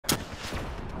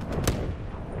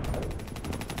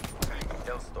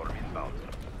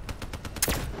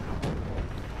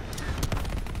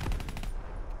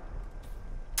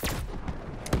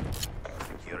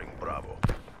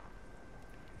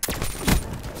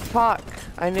Fuck.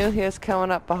 I knew he was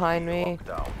coming up behind me.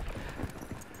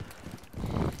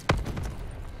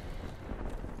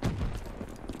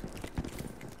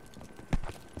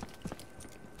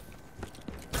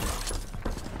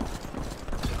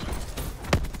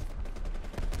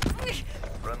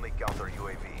 Friendly counter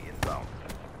UAV inbound.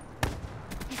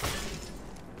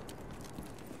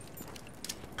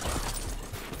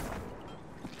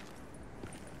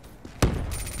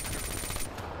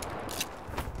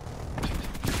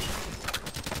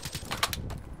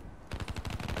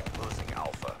 Losing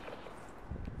Alpha.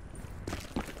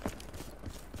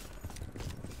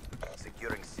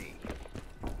 Securing C.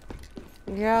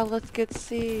 Yeah, let's get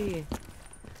C.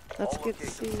 Let's All get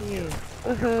locations C. secured.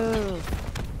 Woohoo.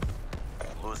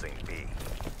 Losing B.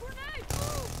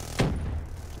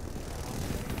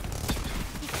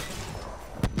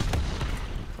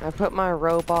 I put my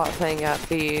robot thing at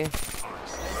B.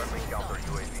 Friendly counter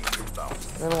UAV inbound.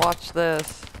 Then watch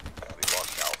this. We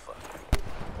lost Alpha.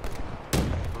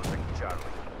 Losing Charlie.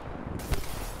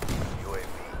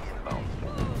 UAV inbound.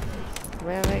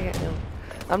 Man,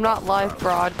 I'm not live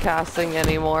broadcasting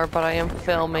anymore, but I am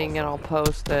filming and I'll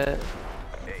post it.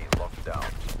 A locked down.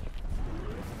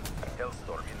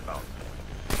 Hellstorm inbound.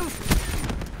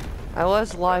 I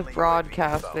was live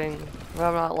broadcasting, but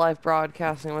I'm not live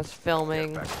broadcasting, I was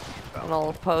filming, and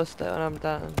I'll post it when I'm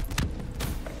done.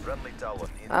 Friendly Talon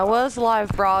inbound. I was live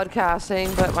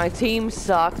broadcasting, but my team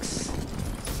sucks,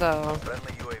 so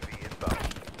Friendly UAV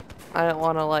inbound. I don't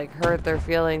want to like hurt their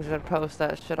feelings and post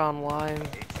that shit online.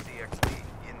 HCXD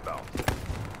inbound.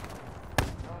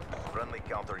 Friendly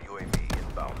counter UAV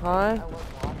inbound. Huh?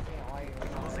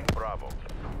 Losing Bravo.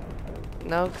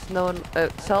 No, 'cause no one,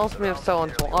 it tells me if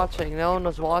someone's watching. No one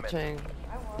was watching.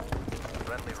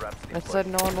 Friendly Rhapsody I said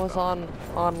no one was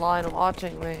online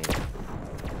watching me.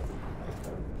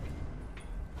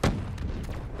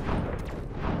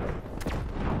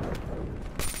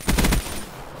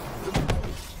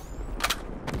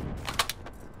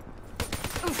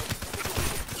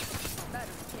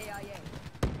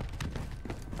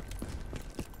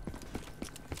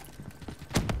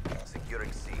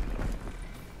 Securing C.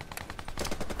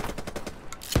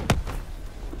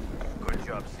 Good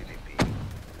job, CDP.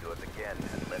 Do it again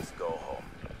and let's go home.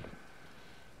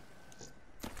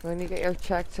 When you get your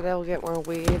check today, we'll get more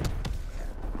weed.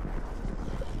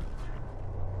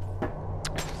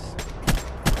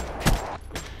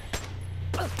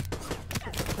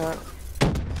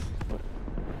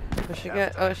 We should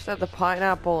get, oh, we should have the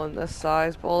pineapple in this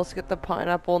size, but let's get the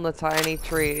pineapple in the tiny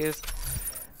trees.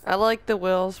 I like the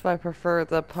wills, but I prefer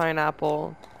the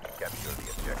pineapple. Capture the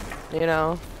objective. You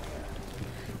know?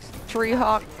 Tree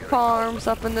Hawk Farms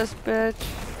up in this bitch.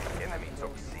 Enemy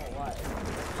took C.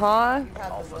 Huh?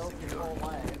 Alpha secure.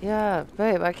 Yeah,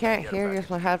 babe, I can't hear you with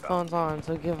my headphones on,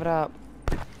 so give it up.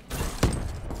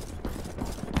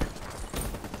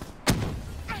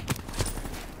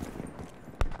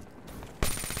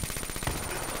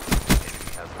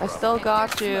 I still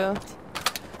got you.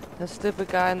 The stupid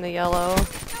guy in the yellow.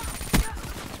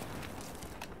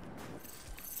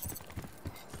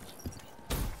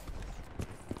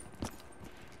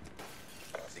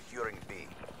 Securing B.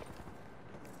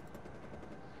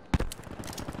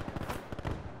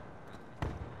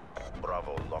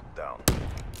 Bravo lockdown.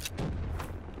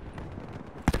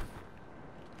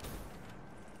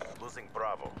 Losing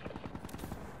Bravo.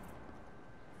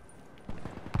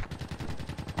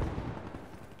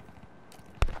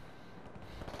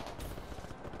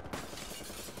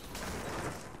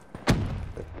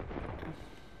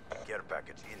 Care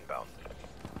package inbound.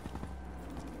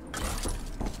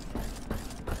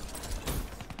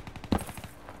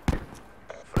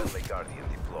 Friendly Guardian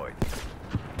deployed.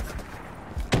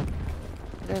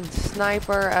 And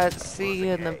sniper at C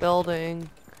in the building.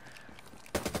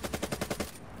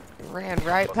 Ran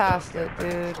right past it,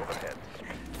 dude. Overhead.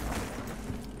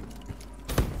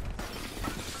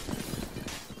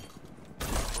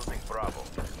 Losing Bravo.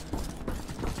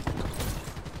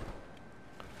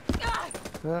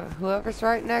 Whoever's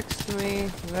right next to me,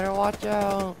 you better watch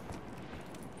out.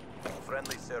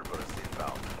 Friendly Cerberus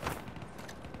inbound.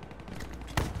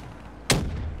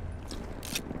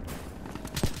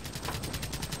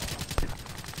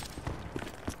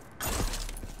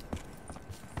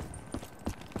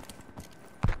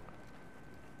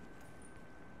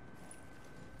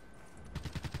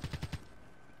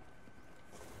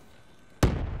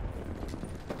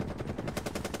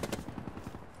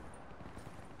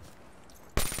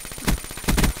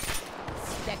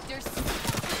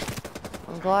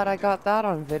 I'm glad I got that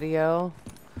on video.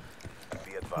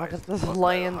 Be I advised. was just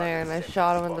laying there and I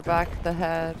shot him in the back of the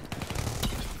head.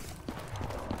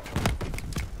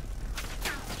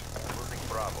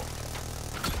 Bravo.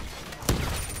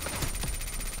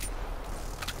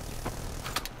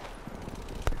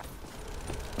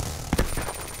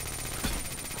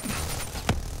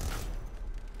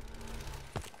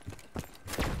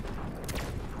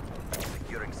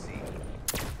 Securing C.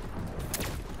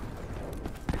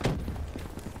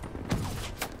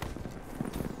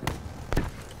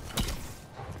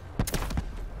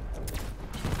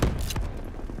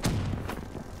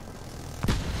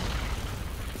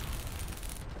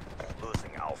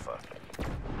 Losing Alpha.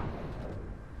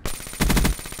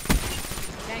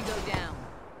 Tango down.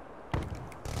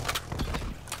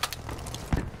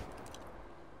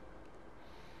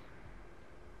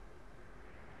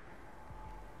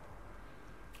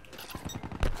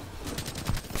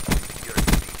 Securing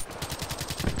C.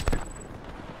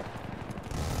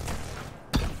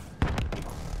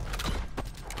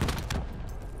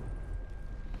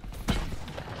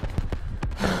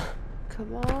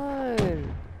 Come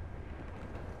on.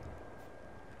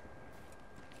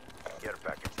 Care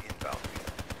package inbound.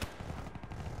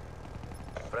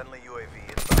 Friendly UAV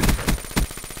inbound.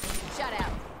 Shut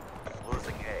out.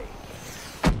 Losing A.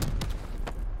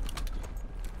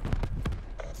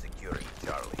 Securing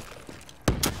Charlie.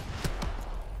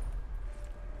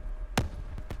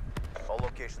 All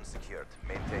locations secured.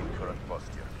 Maintain current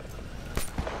posture.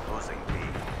 Losing B.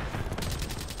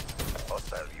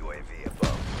 Hostile UAV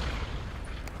above.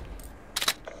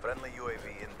 Friendly UAV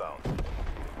inbound.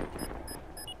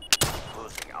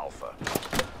 Losing Alpha.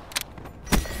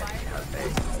 Enemy has A.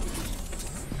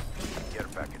 Care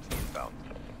package inbound.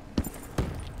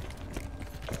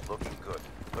 Looking good.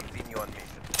 Continue on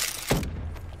mission.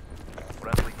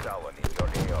 Friendly Talon in your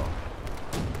AO.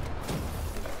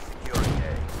 Securing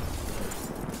A.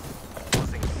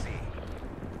 Losing C.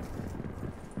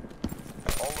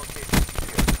 All locations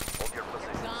secured. Hold your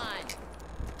position. Gone.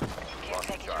 Lost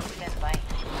Charlie.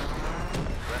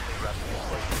 Friendly rescue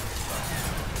station inbound.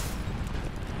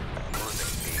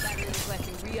 Losing B. Battery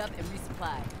requesting re-up and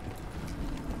resupply.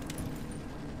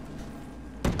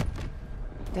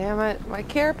 Damn it, my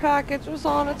care package was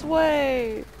on its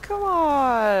way. Come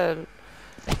on.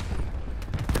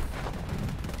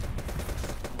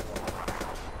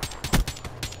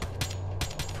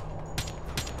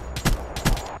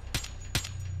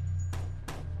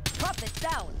 Profit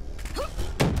down.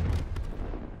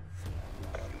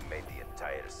 You made the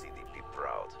entire CDP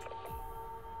proud.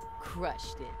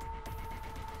 Crushed it.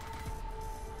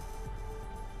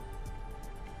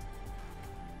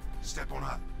 Step on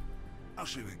up. I'll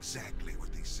show you exactly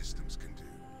what these systems can do.